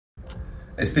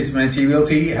It's Tivat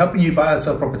Realty, helping you buy or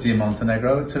sell property in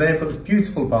Montenegro. Today I've got this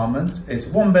beautiful apartment. It's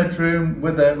one bedroom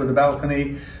with a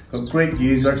balcony. Got great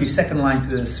views. We're actually second line to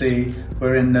the sea.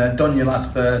 We're in Donja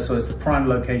Lastva, so it's the prime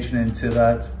location in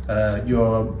Tivat.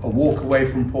 You're a walk away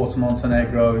from Porto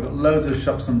Montenegro. We've got loads of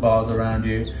shops and bars around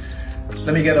you.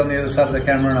 Let me get on the other side of the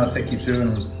camera and I'll take you through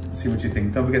and see what you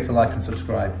think. Don't forget to like and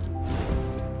subscribe.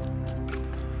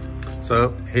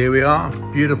 So here we are,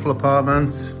 beautiful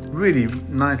apartment, really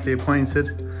nicely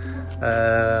appointed.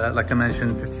 Like I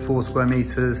mentioned, 54 square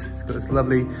meters. It's got this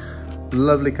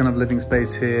lovely kind of living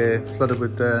space here, flooded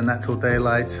with natural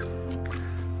daylight.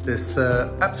 This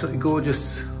absolutely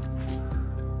gorgeous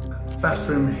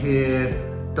bathroom here,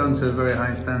 done to a very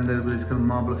high standard with these kind of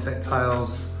marble effect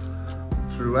tiles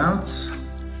throughout.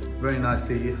 Very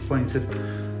nicely appointed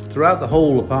throughout the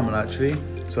whole apartment actually.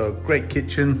 So great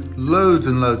kitchen, loads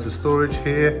and loads of storage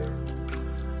here.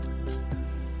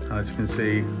 As you can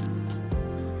see,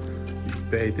 you've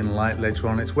bathed in light later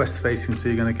on. It's west facing, so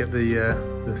you're going to get the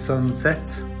sunset.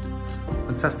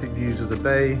 Fantastic views of the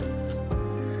bay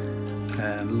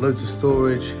and loads of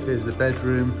storage. Here's the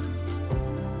bedroom.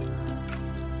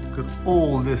 Got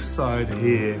all this side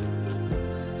here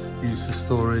used for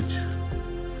storage.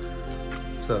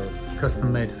 So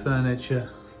custom made furniture.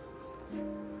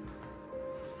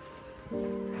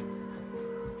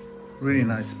 Really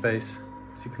nice space,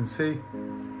 as you can see.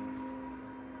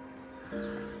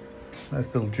 Nice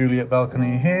little Juliet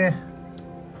balcony here.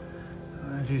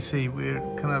 As you see, we're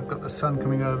kind of got the sun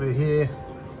coming over here.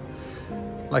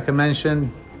 Like I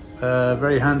mentioned,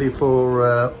 very handy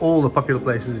for all the popular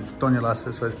places. It's Donja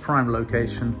Lastva, so it's prime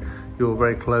location. You're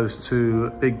very close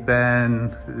to Big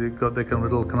Ben. You've got the kind of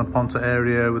little kind of ponta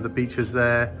area with the beaches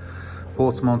there.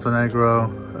 Porto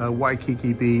Montenegro,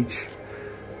 Waikiki beach.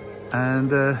 And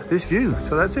this view.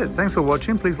 So that's it. Thanks for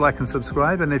watching. Please like and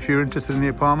subscribe. And if you're interested in the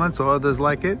apartments or others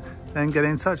like it, then get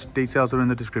in touch. Details are in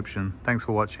the description. Thanks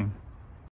for watching.